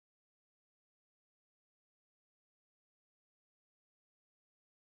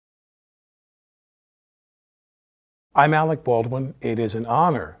I'm Alec Baldwin. It is an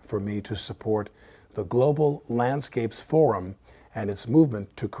honor for me to support the Global Landscapes Forum and its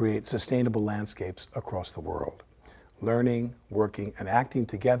movement to create sustainable landscapes across the world. Learning, working, and acting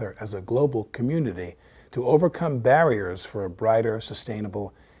together as a global community to overcome barriers for a brighter,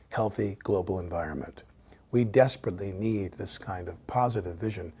 sustainable, healthy global environment. We desperately need this kind of positive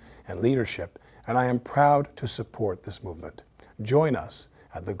vision and leadership, and I am proud to support this movement. Join us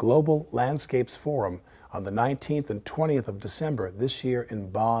at the Global Landscapes Forum on the 19th and 20th of December this year in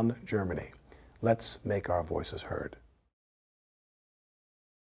Bonn, Germany. Let's make our voices heard.